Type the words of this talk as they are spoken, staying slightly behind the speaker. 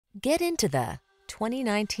Get into the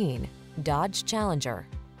 2019 Dodge Challenger.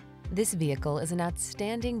 This vehicle is an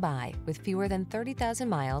outstanding buy with fewer than 30,000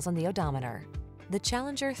 miles on the odometer. The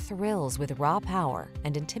Challenger thrills with raw power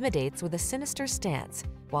and intimidates with a sinister stance,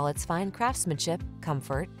 while its fine craftsmanship,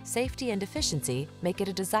 comfort, safety, and efficiency make it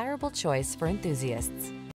a desirable choice for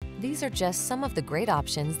enthusiasts. These are just some of the great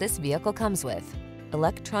options this vehicle comes with: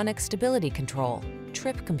 electronic stability control,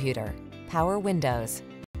 trip computer, power windows,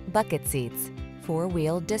 bucket seats,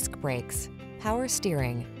 four-wheel disc brakes, power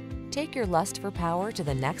steering. Take your lust for power to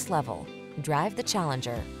the next level. Drive the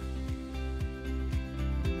Challenger.